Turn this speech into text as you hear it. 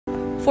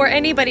For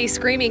anybody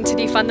screaming to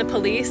defund the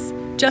police,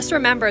 just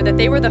remember that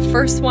they were the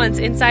first ones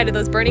inside of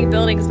those burning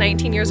buildings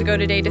 19 years ago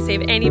today to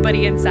save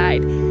anybody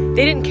inside.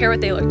 They didn't care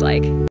what they looked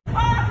like.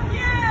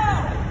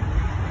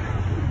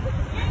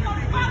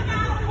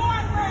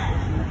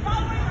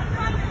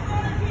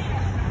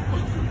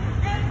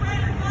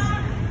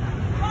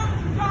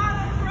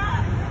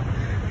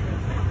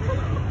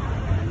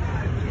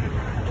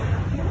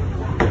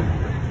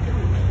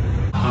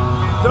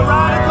 The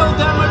radical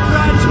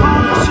Democrats'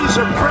 policies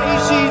are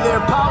crazy, their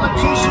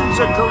politicians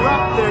are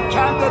corrupt, their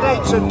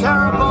candidates are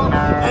terrible,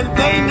 and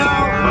they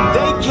know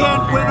they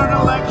can't win on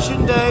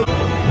election day.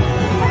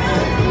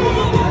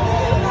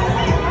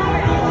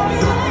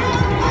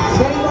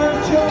 Save our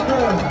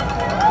children.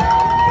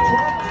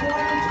 Trump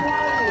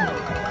 2020.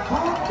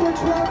 Honk for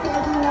Trump,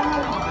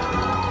 everyone.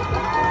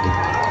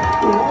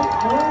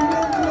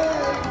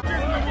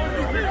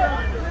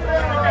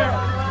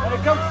 Hey,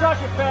 come suck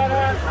it, fat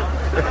ass.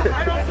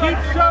 Keep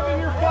shoving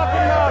your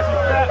fucking nose, you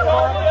fat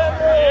fuck.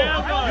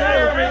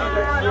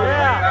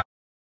 Yeah.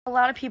 A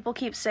lot of people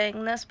keep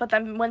saying this, but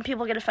then when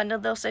people get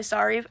offended, they'll say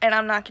sorry, and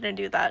I'm not going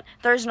to do that.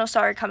 There's no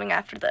sorry coming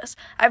after this.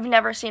 I've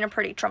never seen a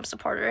pretty Trump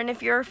supporter, and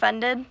if you're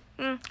offended,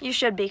 you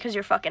should be, because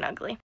you're fucking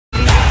ugly.